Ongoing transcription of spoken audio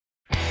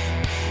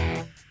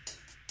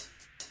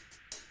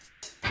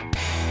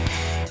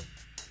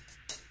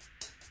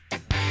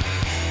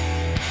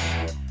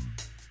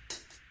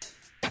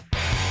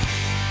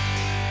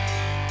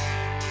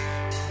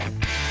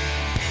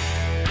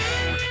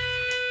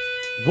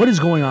What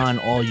is going on,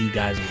 all you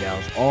guys and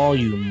gals, all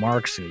you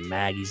Marks and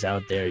Maggies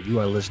out there?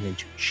 You are listening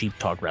to Cheap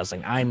Talk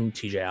Wrestling. I'm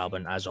TJ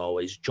Albin, as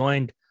always,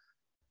 joined.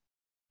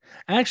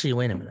 Actually,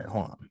 wait a minute.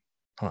 Hold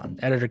on.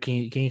 Editor, can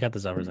you cut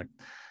this up for a second?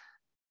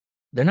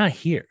 They're not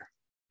here.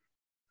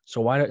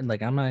 So why did I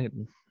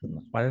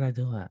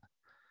do that?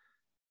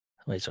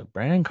 Wait, so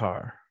Brandon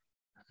Carr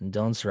and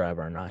Dylan Saraiva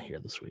are not here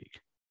this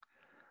week.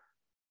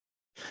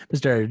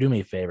 Mr. Editor, do me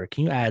a favor.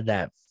 Can you add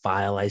that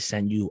file I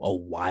sent you a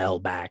while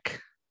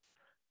back?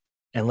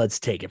 And let's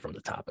take it from the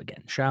top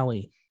again, shall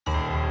we?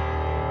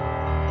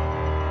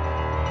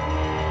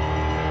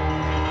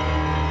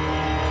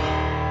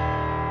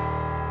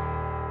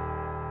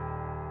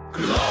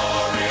 Glorious.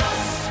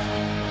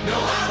 No,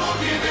 I won't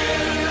give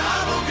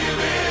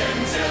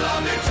in till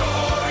I'm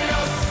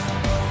victorious.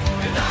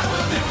 And I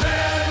will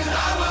defend.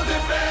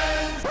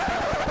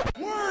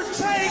 We're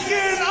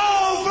taking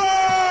over.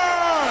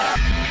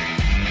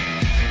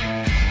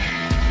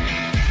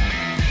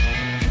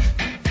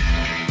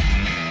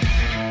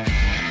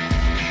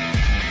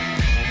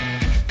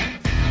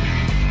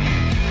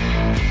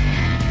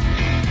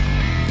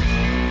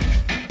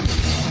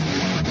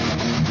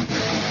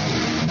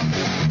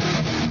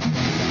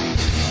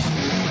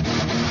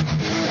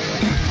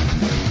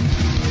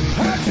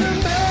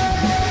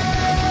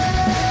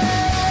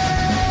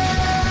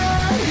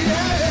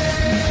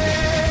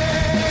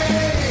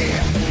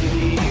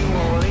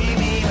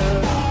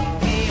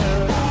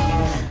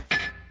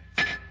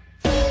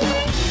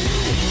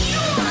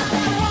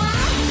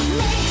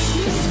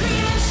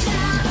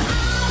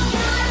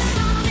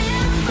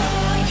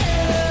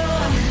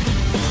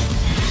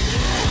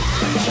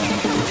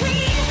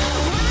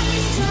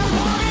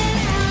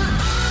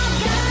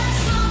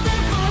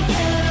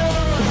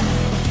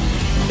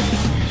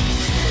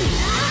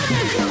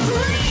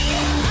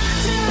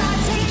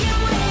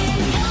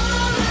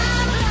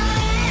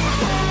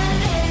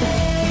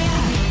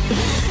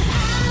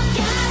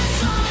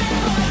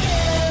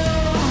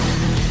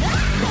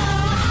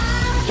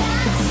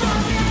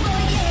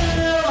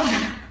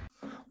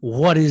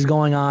 What is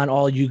going on,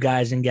 all you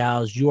guys and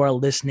gals? You are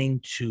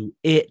listening to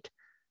It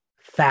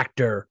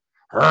Factor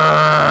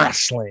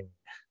Wrestling.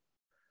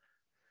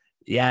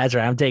 Yeah, that's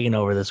right. I'm taking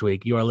over this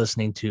week. You are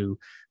listening to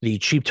the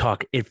Cheap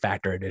Talk It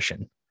Factor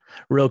edition.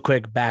 Real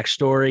quick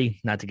backstory,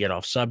 not to get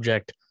off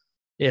subject.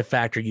 It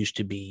Factor used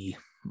to be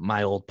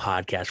my old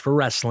podcast for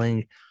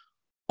wrestling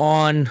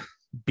on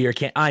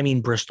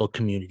Bristol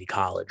Community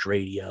College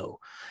radio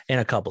and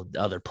a couple of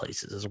other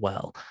places as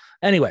well.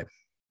 Anyway,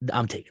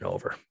 I'm taking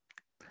over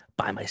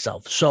by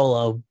myself,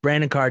 solo.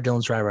 Brandon Carr,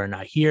 Dylan Saraiva are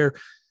not here.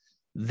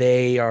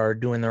 They are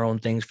doing their own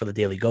things for the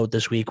Daily Goat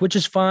this week, which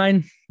is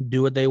fine.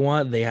 Do what they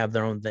want. They have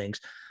their own things.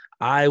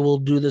 I will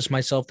do this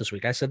myself this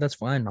week. I said, that's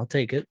fine. I'll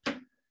take it.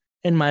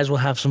 And might as well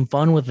have some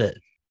fun with it.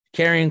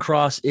 Karrion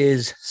Kross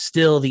is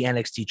still the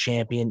NXT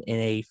champion in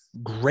a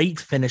great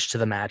finish to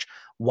the match,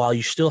 while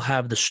you still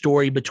have the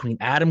story between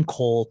Adam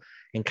Cole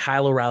and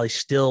Kyle O'Reilly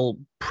still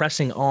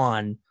pressing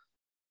on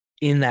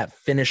in that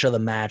finish of the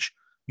match.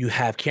 You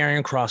have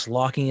Karrion Kross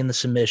locking in the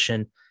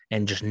submission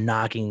and just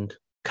knocking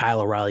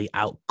Kyle O'Reilly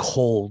out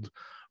cold.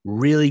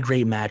 Really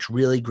great match,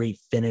 really great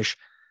finish.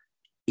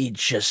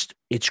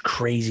 It's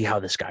crazy how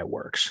this guy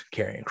works,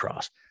 Karrion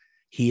Kross.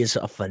 He is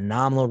a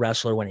phenomenal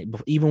wrestler.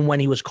 Even when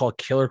he was called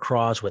Killer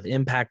Kross with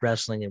Impact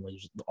Wrestling and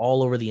was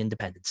all over the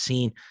independent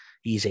scene,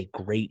 he's a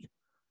great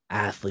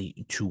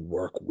athlete to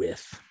work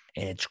with.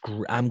 And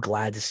I'm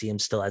glad to see him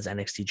still as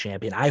NXT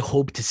champion. I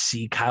hope to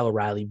see Kyle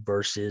O'Reilly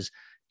versus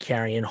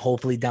Karrion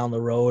hopefully down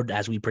the road,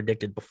 as we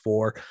predicted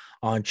before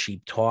on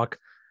Cheap Talk.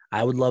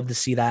 I would love to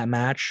see that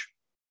match,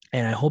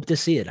 and I hope to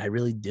see it. I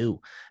really do,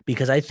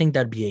 because I think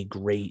that'd be a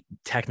great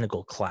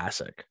technical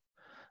classic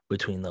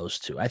between those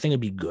two. I think it'd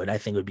be good. I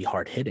think it would be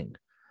hard hitting.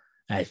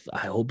 I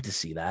hope to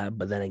see that.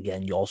 But then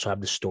again, you also have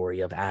the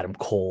story of Adam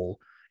Cole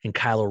and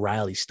Kyle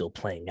O'Reilly still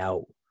playing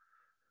out.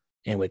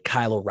 And with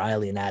Kyle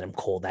O'Reilly and Adam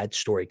Cole, that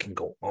story can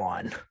go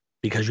on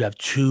because you have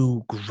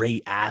two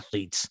great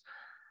athletes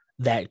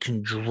that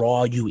can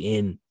draw you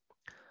in,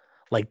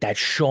 like that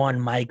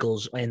Shawn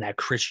Michaels and that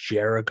Chris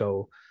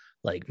Jericho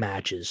like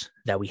matches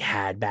that we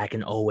had back in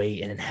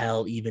 2008, and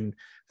hell, even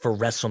for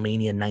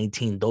WrestleMania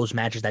 19, those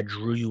matches that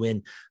drew you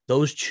in,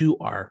 those two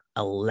are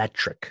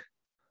electric.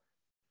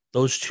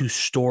 Those two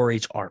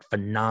stories are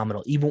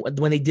phenomenal. Even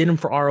when they did them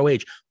for ROH,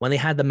 when they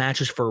had the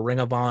matches for Ring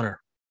of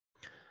Honor,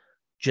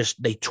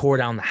 just they tore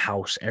down the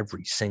house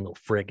every single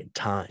friggin'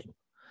 time.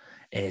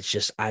 And it's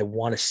just, I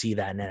want to see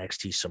that in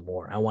NXT some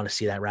more. I want to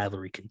see that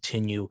rivalry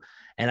continue.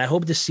 And I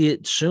hope to see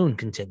it soon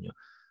continue,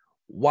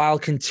 while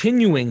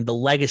continuing the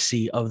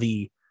legacy of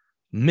the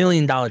 $1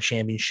 Million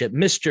Championship.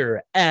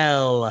 Mr.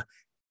 L.A.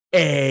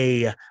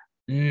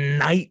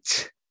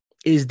 Knight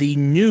is the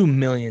new $1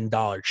 Million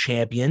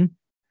Champion.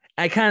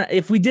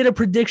 If we did a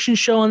prediction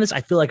show on this, I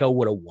feel like I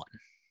would have won.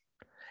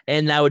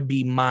 And that would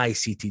be my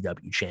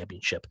CTW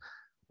championship.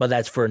 But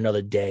that's for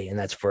another day, and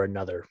that's for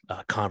another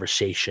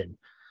conversation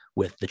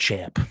with the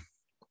champ.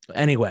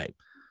 Anyway,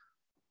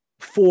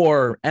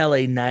 for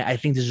LA Knight, I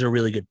think this is a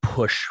really good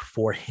push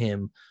for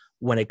him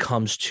when it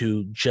comes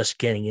to just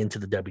getting into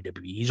the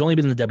WWE. He's only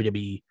been in the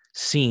WWE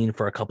scene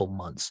for a couple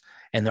months,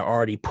 and they're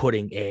already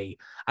putting I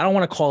don't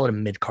want to call it a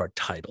mid-card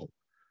title.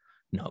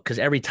 No, because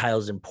every title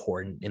is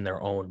important in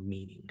their own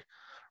meaning,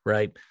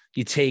 right?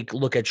 You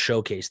look at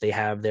Showcase, they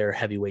have their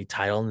heavyweight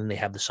title, and then they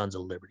have the Sons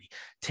of Liberty.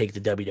 Take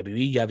the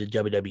WWE, you have the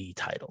WWE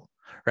title,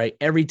 right?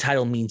 Every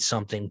title means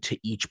something to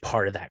each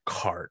part of that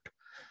card.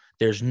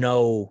 There's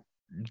no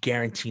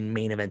guaranteed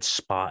main event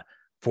spot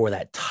for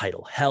that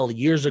title. Hell,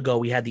 years ago,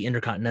 we had the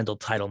Intercontinental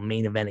title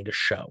main eventing a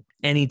show.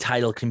 Any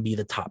title can be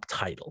the top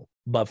title.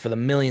 But for the $1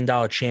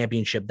 Million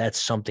Championship, that's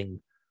something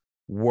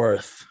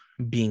worth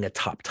being a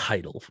top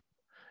title,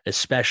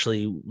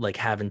 especially like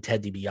having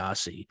Ted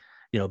DiBiase,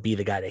 be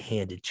the guy to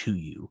hand it to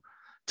you,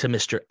 to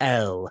Mr.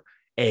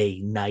 L.A.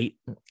 Knight.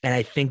 And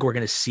I think we're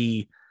going to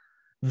see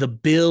the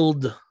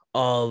build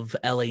of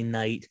L.A.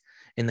 Knight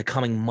in the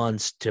coming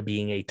months to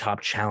being a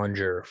top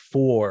challenger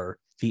for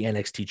the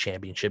NXT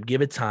Championship.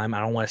 Give it time. I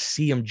don't want to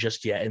see him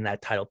just yet in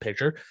that title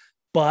picture.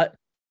 But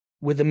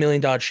with the $1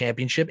 Million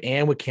Championship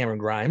and with Cameron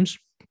Grimes,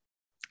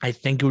 I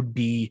think it would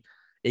be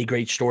a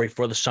great story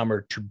for the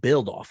summer to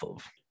build off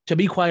of. To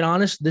be quite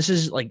honest, this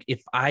is like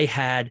if I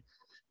had,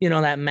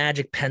 that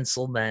magic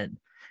pencil that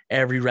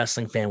every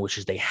wrestling fan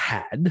wishes they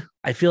had,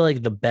 I feel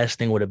like the best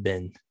thing would have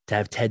been to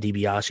have Ted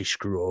DiBiase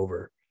screw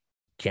over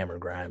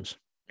Cameron Grimes.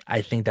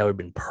 I think that would have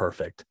been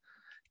perfect,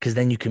 because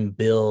then you can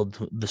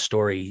build the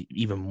story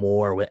even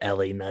more with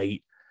LA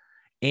Knight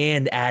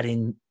and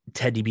adding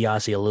Ted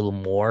DiBiase a little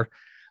more.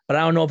 But I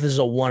don't know if this is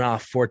a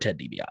one-off for Ted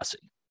DiBiase.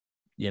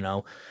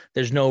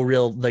 There's no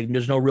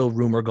real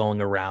rumor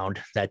going around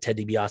that Ted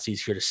DiBiase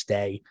is here to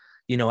stay,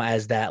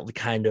 as that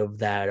kind of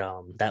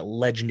that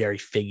legendary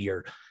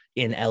figure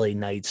in LA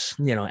Knight's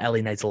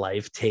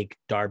life. Take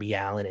Darby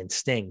Allin and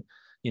Sting,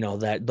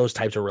 that those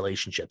types of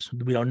relationships.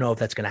 We don't know if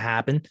that's going to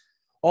happen.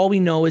 All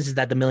we know is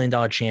that the $1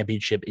 Million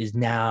Championship is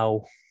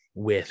now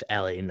with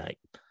LA Knight.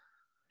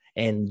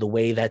 And the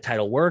way that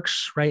title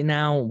works right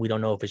now, we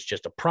don't know if it's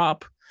just a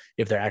prop,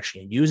 if they're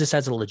actually going to use this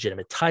as a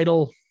legitimate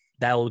title.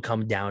 That will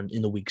come down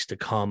in the weeks to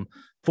come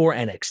for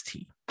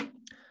NXT.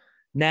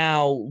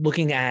 Now,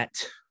 looking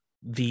at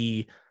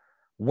the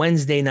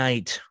Wednesday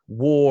night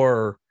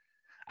war,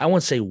 I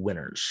won't say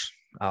winners.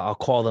 I'll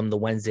call them the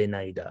Wednesday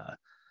night,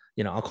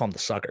 I'll call them the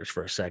suckers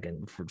for a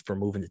second for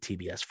moving to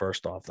TBS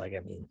first off.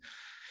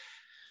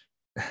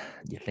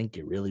 You think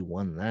you really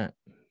won that?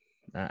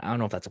 I don't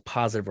know if that's a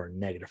positive or a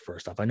negative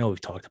first off. I know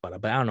we've talked about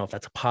it, but I don't know if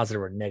that's a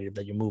positive or a negative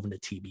that you're moving to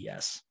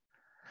TBS.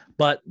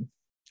 But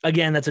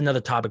again, that's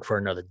another topic for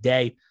another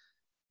day.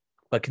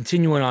 But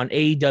continuing on,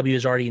 AEW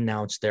has already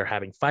announced they're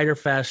having Fyter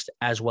Fest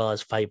as well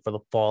as Fight for the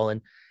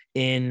Fallen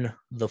in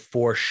the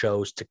 4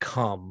 shows to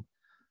come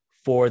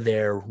for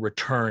their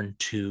return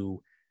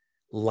to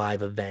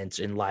live events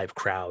and live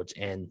crowds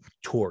and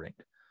touring,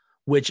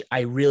 which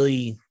I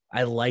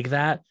like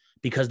that,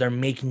 because they're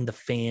making the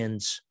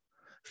fans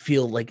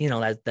feel like,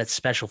 that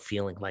special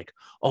feeling like,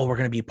 oh, we're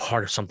going to be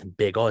part of something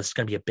big. Oh, it's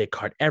going to be a big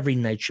card. Every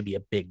night should be a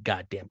big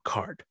goddamn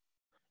card.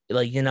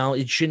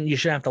 You shouldn't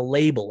have to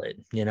label it,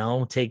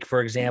 take,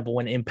 for example,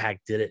 when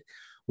Impact did it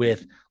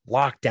with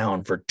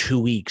lockdown for 2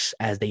 weeks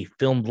as they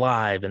filmed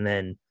live and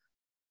then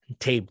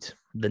taped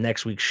the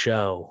next week's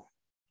show.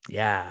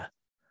 Yeah.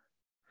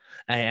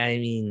 I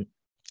mean,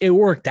 it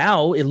worked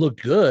out. It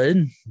looked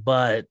good,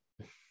 but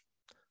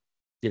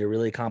did it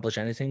really accomplish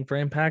anything for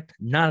Impact?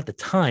 Not at the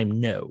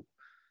time, no.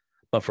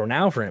 But for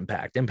now, for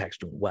Impact's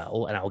doing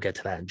well, and I'll get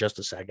to that in just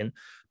a second.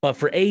 But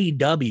for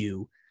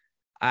AEW,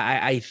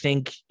 I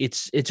think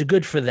it's a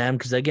good for them,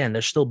 because again,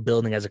 they're still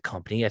building as a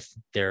company.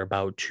 They're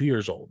about 2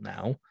 years old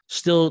now,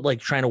 still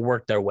trying to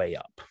work their way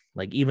up.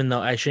 Even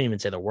though I shouldn't even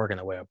say they're working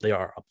their way up, they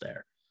are up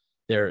there.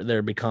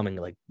 They're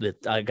becoming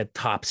a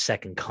top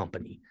second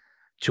company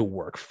to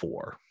work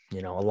for.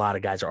 A lot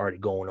of guys are already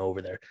going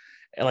over there.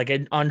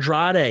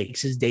 Andrade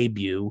makes his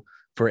debut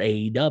for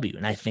AEW,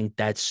 and I think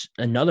that's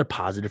another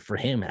positive for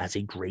him as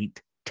a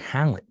great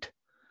talent.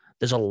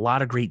 There's a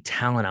lot of great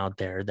talent out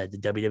there that the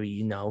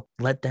WWE,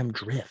 let them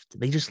drift.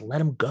 They just let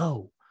them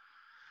go.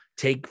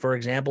 Take, for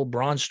example,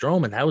 Braun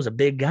Strowman. That was a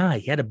big guy.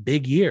 He had a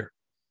big year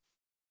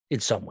in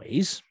some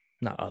ways,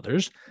 not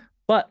others.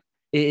 But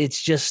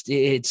it's just,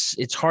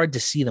 it's hard to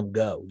see them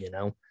go,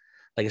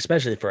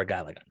 especially for a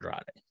guy like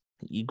Andrade.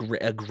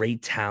 A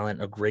great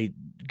talent, a great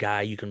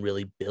guy you can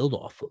really build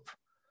off of.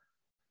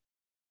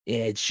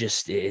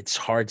 It's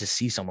hard to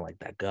see someone like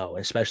that go,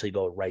 especially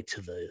go right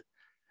to the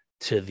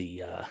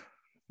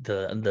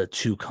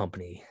 2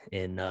 company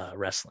in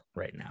wrestling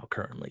right now,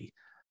 currently,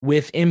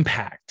 with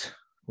Impact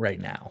right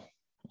now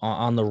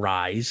on the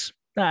rise.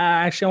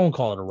 Actually, I won't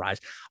call it a rise.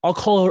 I'll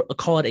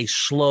call it a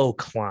slow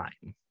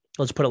climb.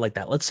 Let's put it like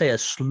that. Let's say a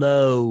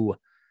slow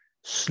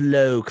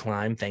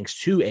climb, thanks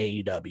to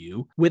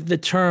AEW, with the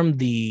term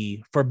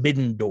the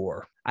Forbidden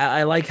Door.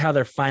 I like how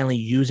they're finally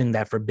using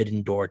that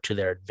Forbidden Door to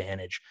their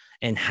advantage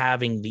and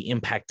having the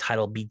Impact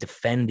title be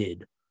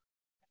defended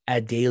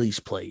at Daly's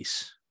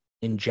Place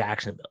in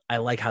Jacksonville. I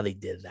like how they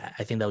did that.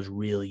 I think that was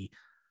really,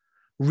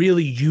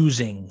 really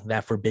using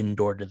that Forbidden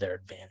Door to their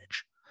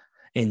advantage.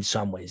 in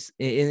some ways.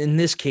 In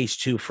this case,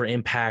 too, for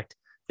Impact,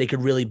 they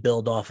could really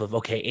build off of,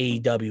 okay,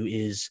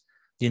 AEW is,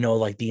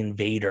 like the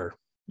invader,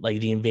 like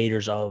the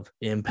invaders of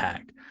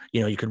Impact.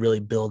 You could really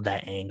build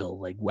that angle,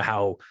 like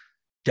how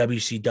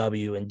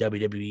WCW and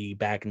WWE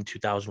back in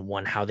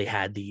 2001, how they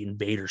had the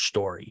invader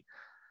story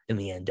in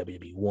the end,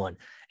 WWE won.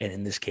 And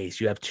in this case,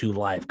 you have two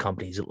live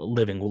companies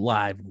living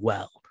live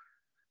well.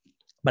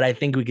 But I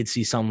think we could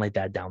see something like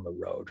that down the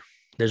road.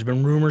 There's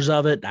been rumors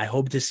of it. I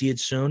hope to see it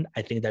soon.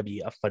 I think that'd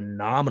be a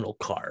phenomenal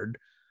card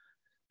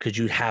because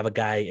you'd have a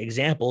guy,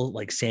 example,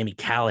 like Sami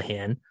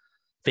Callihan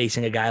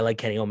facing a guy like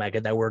Kenny Omega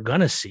that we're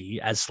going to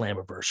see as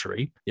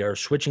Slammiversary. They're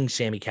switching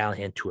Sami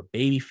Callihan to a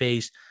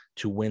babyface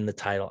to win the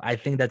title. I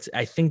think that's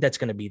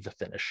going to be the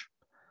finish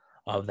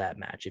of that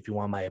match. If you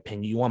want my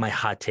opinion, you want my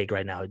hot take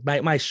right now,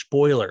 my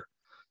spoiler,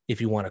 if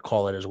you want to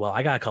call it as well.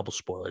 I got a couple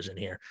spoilers in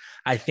here.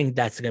 I think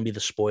that's going to be the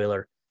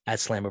spoiler at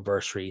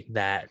Slammiversary,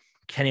 that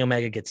Kenny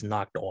Omega gets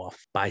knocked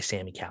off by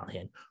Sami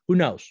Callihan. Who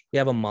knows? We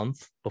have a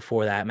month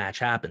before that match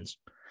happens,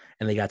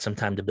 and they got some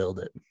time to build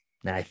it.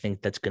 And I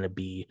think that's going to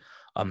be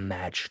a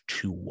match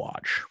to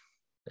watch,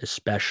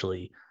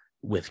 especially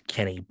with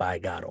Kenny by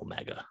God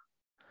Omega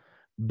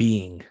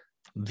being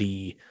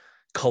the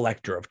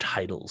collector of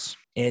titles.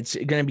 And it's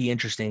going to be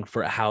interesting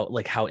for how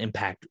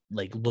Impact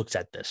looks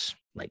at this.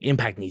 Like,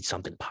 Impact needs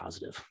something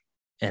positive.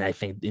 And I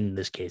think in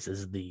this case, this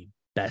is the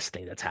best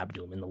thing that's happened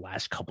to him in the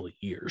last couple of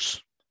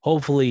years.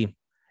 Hopefully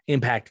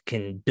Impact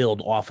can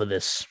build off of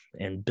this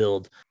and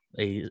build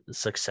a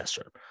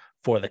successor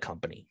for the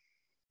company,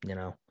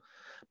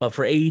 but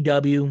for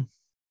AEW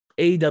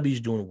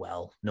is doing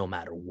well no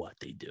matter what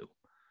they do.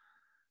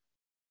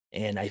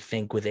 And I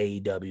think with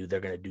AEW, they're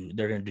going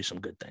to do some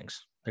good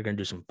things. They're going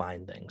to do some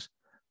fine things.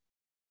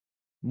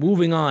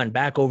 Moving on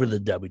back over to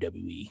the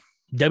WWE.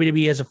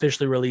 WWE has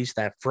officially released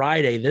that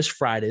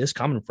this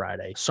coming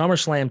Friday,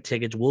 SummerSlam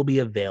tickets will be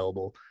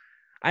available.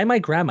 I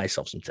might grab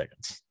myself some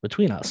tickets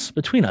between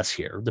us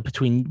here,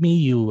 between me,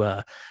 you,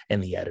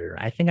 and the editor.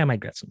 I think I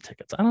might grab some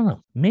tickets. I don't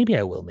know. Maybe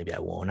I will. Maybe I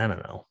won't. I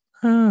don't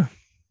know.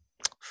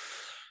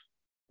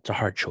 It's a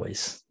hard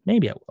choice.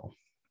 Maybe I will.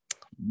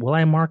 Will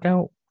I mark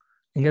out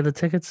and get the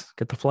tickets?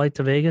 Get the flight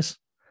to Vegas?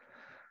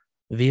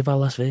 Viva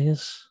Las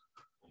Vegas.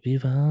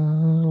 Viva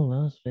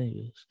Las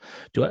Vegas.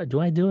 Do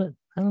I do it?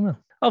 I don't know.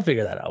 I'll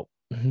figure that out.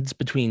 It's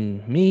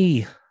between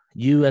me,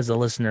 you as a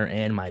listener,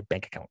 and my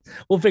bank account.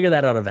 We'll figure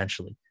that out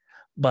eventually.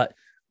 But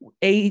not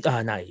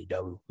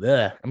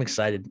AEW. I'm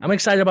excited. I'm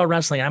excited about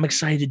wrestling. I'm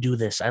excited to do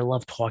this. I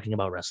love talking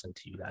about wrestling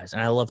to you guys.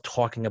 And I love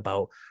talking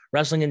about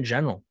wrestling in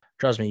general.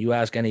 Trust me, you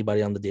ask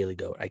anybody on the Daily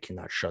Goat, I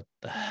cannot shut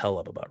the hell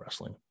up about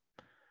wrestling.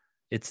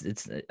 It's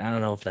I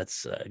don't know if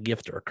that's a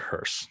gift or a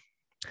curse.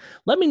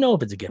 Let me know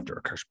if it's a gift or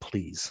a curse,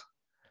 please.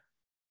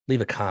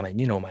 Leave a comment.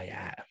 You know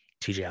my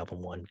TJ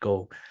Album 1.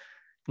 Go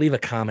leave a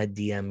comment,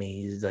 DM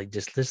me.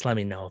 Just let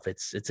me know if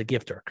it's a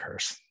gift or a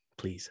curse,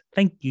 please.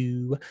 Thank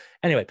you.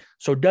 Anyway,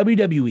 so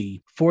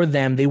WWE, for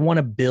them, they want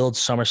to build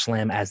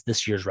SummerSlam as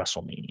this year's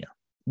WrestleMania,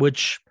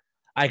 which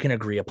I can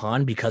agree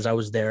upon because I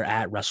was there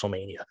at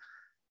WrestleMania.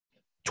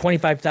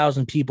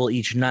 25,000 people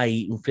each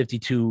night,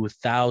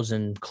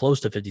 52,000,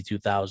 close to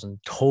 52,000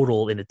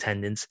 total in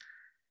attendance.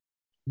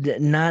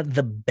 Not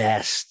the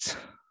best,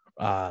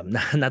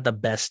 not the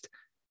best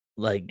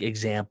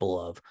example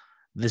of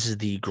this is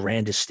the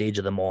grandest stage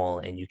of them all,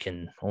 and you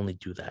can only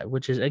do that,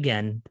 which is,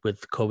 again,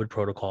 with COVID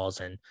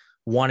protocols and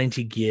wanting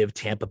to give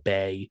Tampa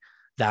Bay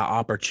that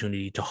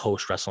opportunity to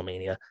host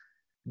WrestleMania.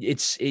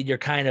 You're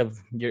damned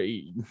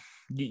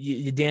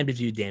if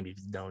you, damned if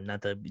you don't,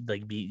 not to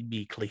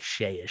be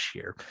cliche-ish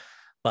here,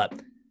 but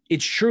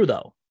it's true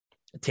though.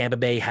 Tampa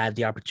Bay had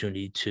the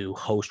opportunity to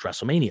host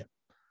WrestleMania.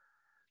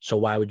 So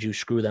why would you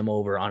screw them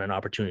over on an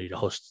opportunity to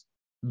host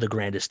the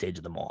grandest stage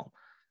of them all?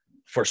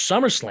 For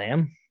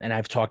SummerSlam, and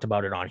I've talked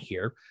about it on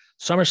here,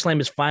 SummerSlam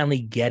is finally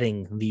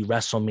getting the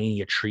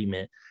WrestleMania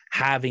treatment,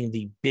 having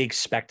the big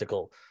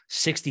spectacle,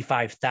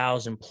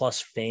 65,000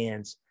 plus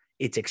fans.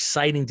 It's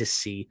exciting to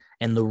see.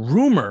 And the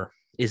rumor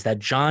is that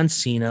John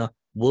Cena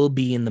will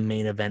be in the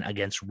main event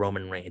against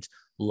Roman Reigns.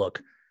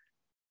 Look,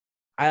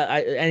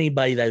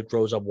 anybody that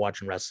grows up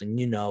watching wrestling,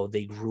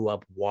 they grew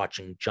up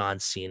watching John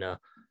Cena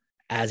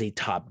as a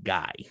top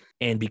guy,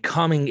 and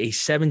becoming a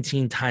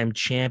 17-time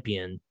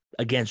champion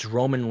against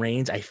Roman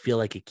Reigns, I feel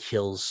like it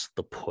kills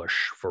the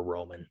push for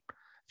Roman.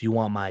 If you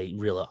want my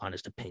real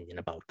honest opinion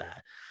about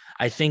that,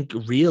 I think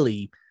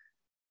really,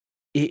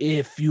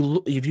 if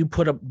you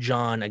put up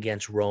John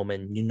against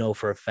Roman,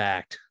 for a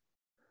fact,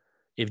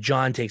 if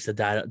John takes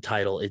the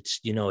title,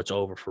 it's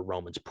over for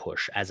Roman's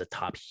push as a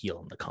top heel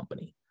in the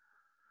company.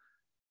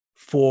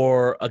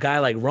 For a guy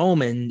like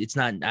Roman, it's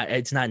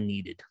not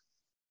needed.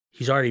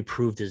 He's already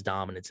proved his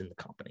dominance in the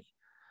company.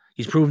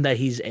 He's proven that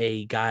he's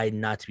a guy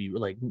not to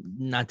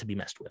be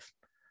messed with.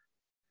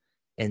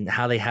 And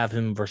how they have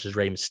him versus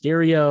Rey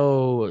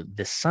Mysterio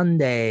this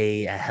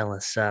Sunday at Hell in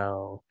a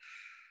Cell.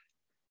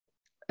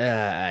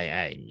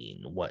 I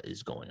mean, what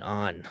is going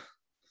on?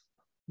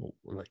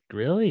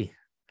 Really?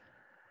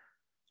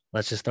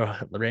 Let's just throw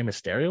Rey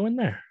Mysterio in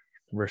there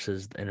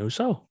versus an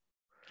Uso.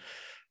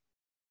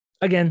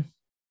 Again,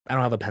 I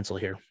don't have a pencil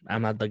here.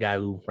 I'm not the guy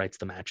who writes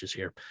the matches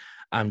here.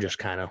 I'm just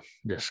kind of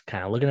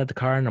looking at the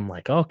card and I'm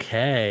like,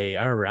 okay,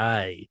 all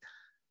right.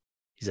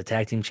 He's a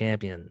tag team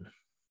champion.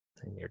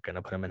 And you're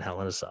gonna put him in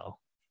Hell in a Cell.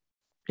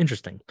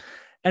 Interesting.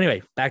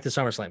 Anyway, back to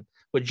SummerSlam.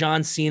 With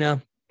John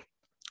Cena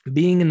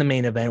being in the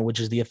main event, which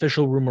is the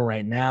official rumor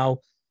right now,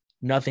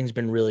 nothing's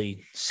been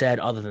really said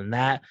other than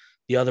that.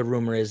 The other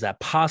rumor is that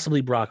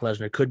possibly Brock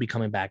Lesnar could be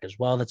coming back as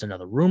well. That's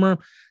another rumor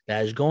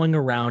that is going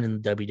around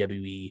in the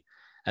WWE,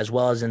 as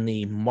well as in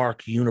the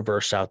Mark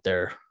universe out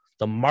there.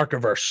 The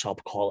Markiverse, I'll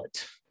call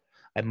it.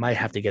 I might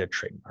have to get a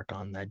trademark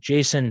on that.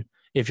 Jason,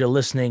 if you're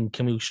listening,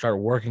 can we start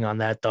working on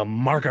that? The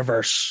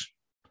Markiverse.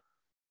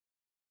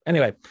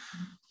 Anyway,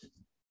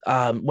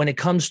 when it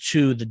comes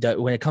to the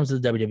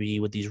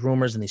WWE with these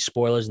rumors and these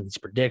spoilers and these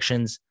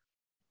predictions,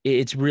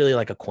 it's really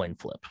like a coin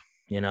flip.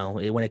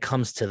 When it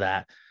comes to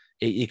that,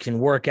 it can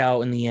work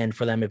out in the end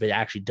for them if it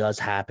actually does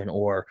happen,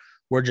 or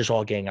we're just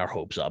all getting our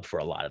hopes up for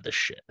a lot of this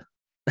shit.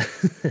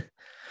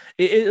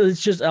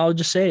 It's just, I'll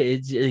just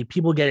say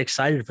people get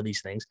excited for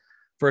these things.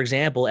 For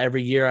example,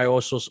 every year I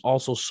also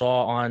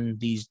saw on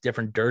these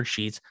different dirt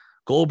sheets,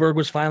 Goldberg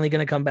was finally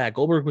going to come back.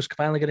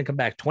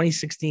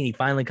 2016, he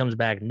finally comes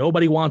back.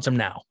 Nobody wants him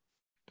now.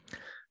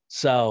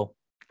 So,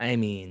 I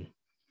mean,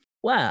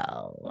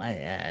 well,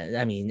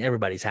 I mean,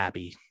 everybody's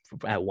happy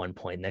at one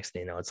point. Next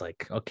thing you know, it's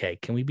like, okay,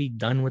 can we be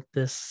done with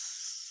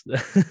this?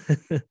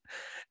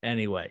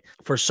 Anyway,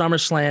 for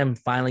SummerSlam,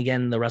 finally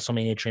getting the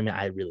WrestleMania treatment,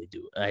 I really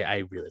do.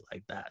 I really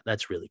like that.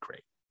 That's really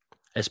great.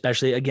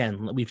 Especially,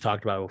 again, we've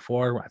talked about it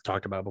before. I've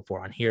talked about it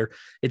before on here.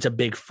 It's a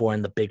big four,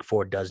 and the big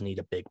four does need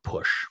a big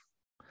push.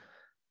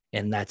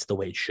 And that's the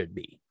way it should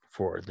be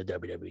for the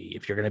WWE.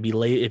 If you're going to be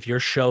late, if your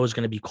show is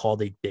going to be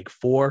called a big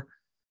four,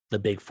 the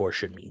big four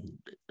should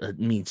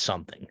mean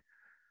something,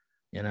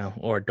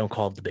 or don't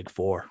call it the big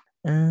four.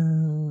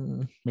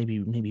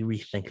 Maybe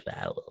rethink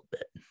that a little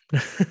bit.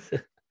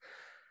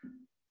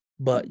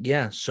 But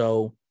yeah,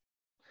 so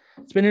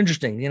it's been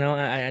interesting.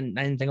 I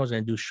didn't think I was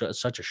going to do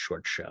such a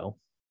short show,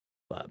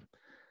 but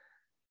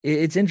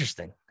it's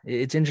interesting.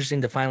 It's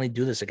interesting to finally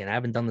do this again. I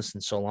haven't done this in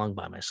so long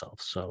by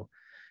myself, so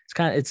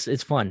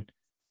it's fun.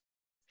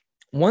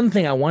 One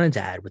thing I wanted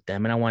to add with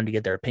them, and I wanted to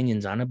get their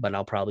opinions on it, but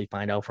I'll probably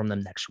find out from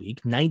them next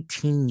week.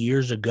 19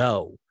 years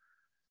ago,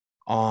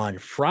 on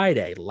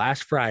Friday,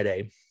 last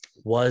Friday,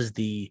 was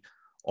the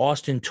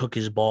Austin took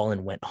his ball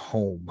and went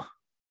home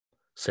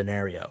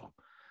scenario.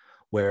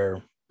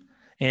 And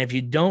if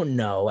you don't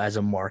know, as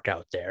a mark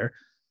out there,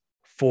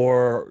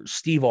 for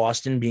Steve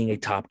Austin being a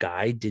top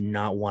guy, did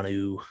not want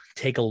to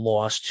take a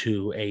loss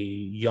to a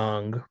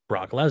young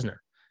Brock Lesnar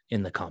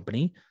in the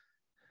company.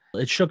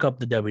 It shook up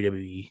the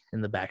WWE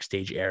in the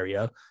backstage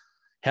area.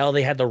 Hell,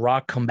 they had The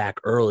Rock come back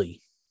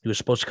early. He was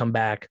supposed to come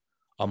back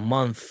a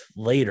month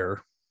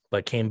later,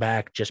 but came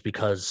back just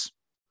because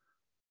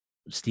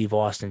Steve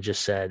Austin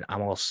just said,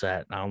 I'm all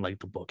set. I don't like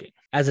the booking.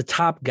 As a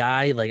top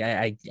guy, like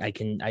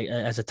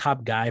as a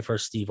top guy for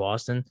Steve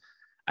Austin,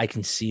 I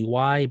can see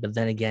why. But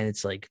then again,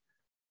 it's like,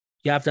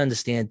 you have to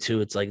understand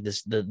too, it's like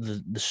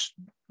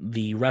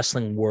the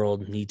wrestling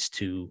world needs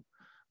to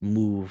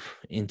move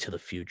into the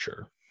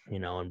future,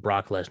 and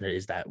Brock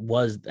Lesnar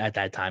was at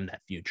that time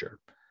that future.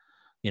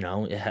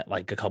 It had,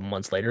 like, a couple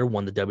months later,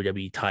 won the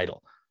WWE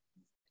title.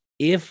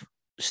 If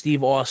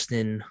Steve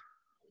Austin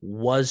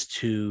was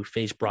to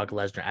face Brock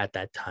Lesnar at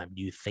that time,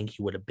 do you think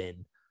he would have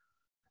been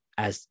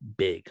as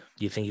big?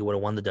 Do you think he would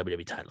have won the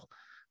WWE title?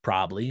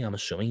 Probably. I'm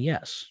assuming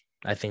yes.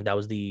 I think that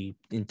was the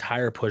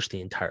entire push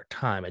the entire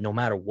time. And no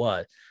matter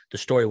what, the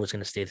story was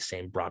going to stay the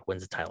same. Brock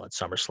wins the title at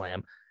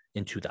SummerSlam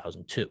in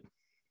 2002.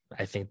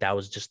 I think that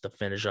was just the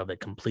finish of it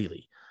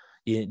completely.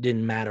 It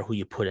didn't matter who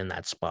you put in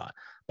that spot.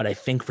 But I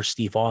think for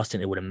Steve Austin,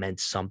 it would have meant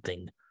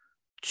something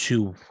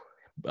to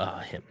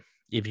him,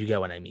 if you get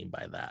what I mean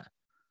by that.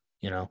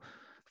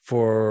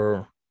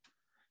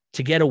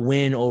 To get a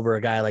win over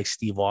a guy like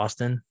Steve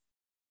Austin,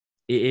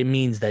 it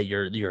means that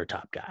you're a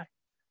top guy.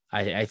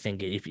 I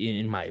think, if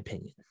in my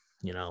opinion,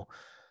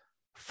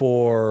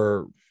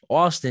 for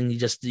Austin, he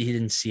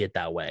didn't see it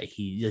that way.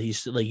 He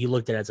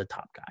looked at it as a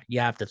top guy. You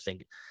have to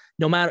think,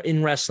 no matter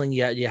in wrestling,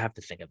 you have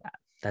to think of that.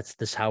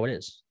 That's how it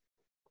is.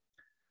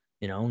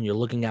 You're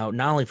looking out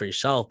not only for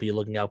yourself, but you're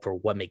looking out for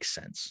what makes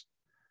sense.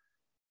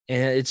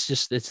 And it's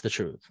the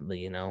truth.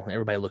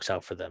 Everybody looks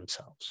out for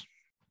themselves.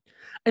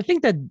 I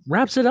think that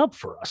wraps it up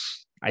for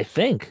us. I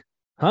think.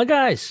 Huh,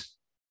 guys?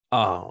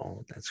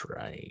 Oh, that's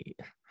right.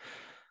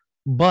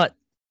 But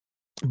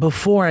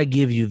before I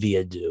give you the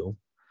adieu,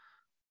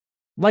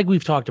 like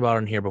we've talked about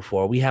on here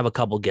before, we have a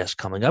couple guests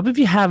coming up. If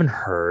you haven't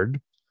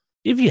heard,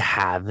 if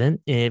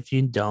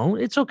you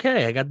don't, it's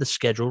okay. I got the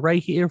schedule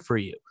right here for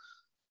you.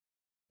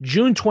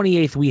 June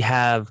 28th, we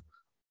have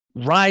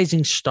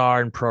rising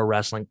star in pro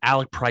wrestling,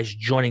 Alec Price,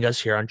 joining us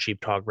here on Cheap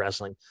Talk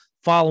Wrestling.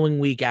 Following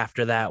week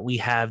after that, we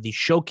have the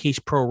Showcase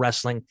Pro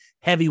Wrestling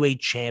heavyweight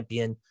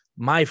champion,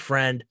 my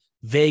friend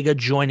Vega,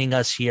 joining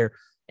us here.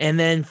 And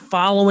then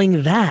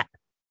following that,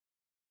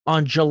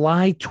 on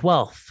July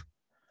 12th,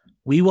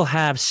 we will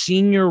have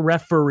senior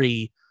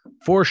referee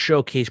for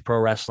Showcase Pro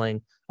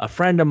Wrestling. A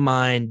friend of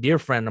mine, dear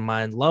friend of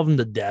mine, love him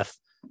to death,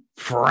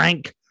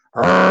 Frank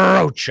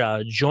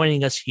Rocha,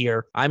 joining us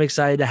here. I'm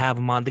excited to have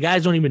him on. The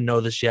guys don't even know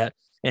this yet.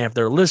 And if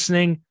they're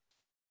listening,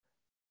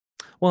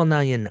 well, now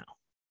you know.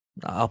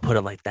 I'll put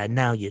it like that.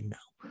 Now you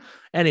know.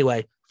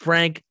 Anyway,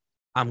 Frank,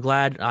 I'm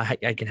glad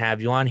I can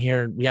have you on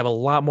here. We have a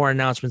lot more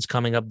announcements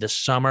coming up this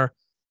summer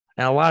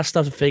and a lot of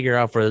stuff to figure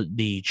out for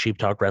the Cheap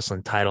Talk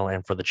Wrestling title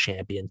and for the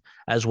champion,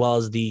 as well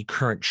as the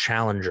current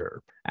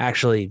challenger.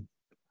 Actually,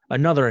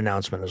 another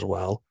announcement as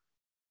well.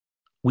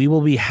 We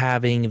will be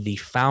having the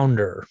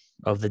founder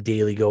of the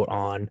Daily Goat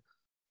on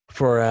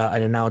for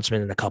an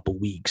announcement in a couple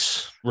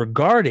weeks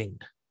regarding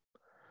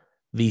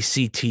the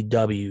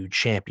CTW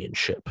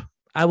Championship.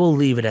 I will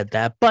leave it at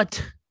that.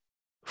 But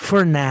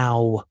for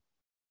now,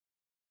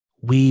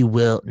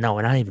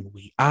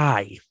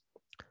 I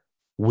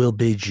will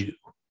bid you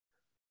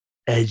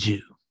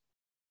adieu.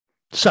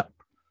 So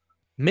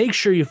make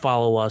sure you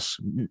follow us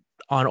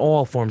on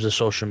all forms of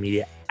social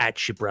media at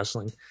Cheap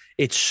Wrestling.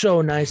 It's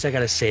so nice. I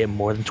got to say it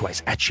more than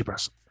twice. At Cheap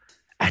Wrestling.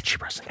 At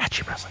Cheap Wrestling. At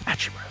Cheap Wrestling. At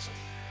Cheap Wrestling.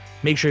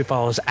 Make sure you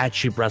follow us at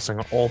Cheap Wrestling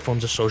on all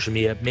forms of social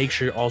media. Make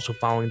sure you're also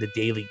following the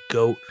Daily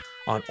Goat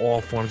on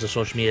all forms of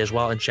social media as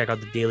well. And check out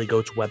the Daily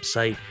Goats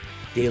website,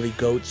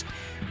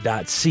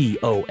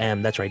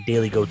 dailygoats.com. That's right,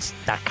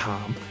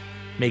 dailygoats.com.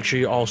 Make sure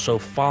you're also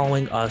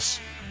following us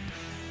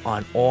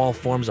on all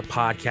forms of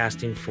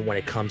podcasting for when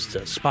it comes to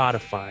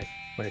Spotify,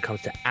 when it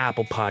comes to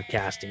Apple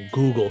Podcasting,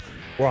 Google.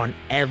 We're on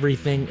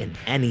everything and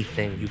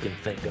anything you can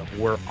think of.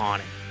 We're on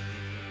it.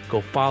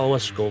 Go follow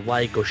us, go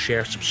like, go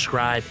share,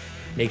 subscribe.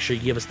 Make sure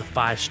you give us the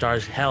 5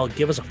 stars. Hell,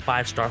 give us a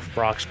 5-star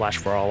frog splash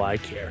for all I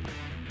care.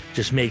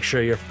 Just make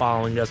sure you're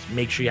following us.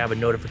 Make sure you have a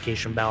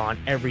notification bell on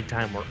every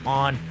time we're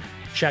on.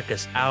 Check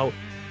us out.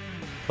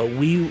 But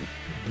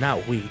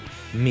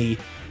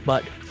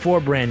but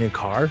for Brandon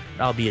Carr,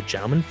 I'll be a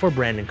gentleman. For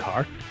Brandon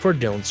Carr, for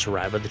Dylan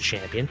Saraiva, the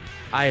champion,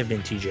 I have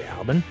been TJ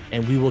Albin,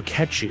 and we will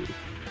catch you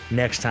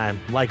next time.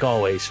 Like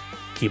always,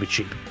 keep it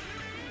cheap.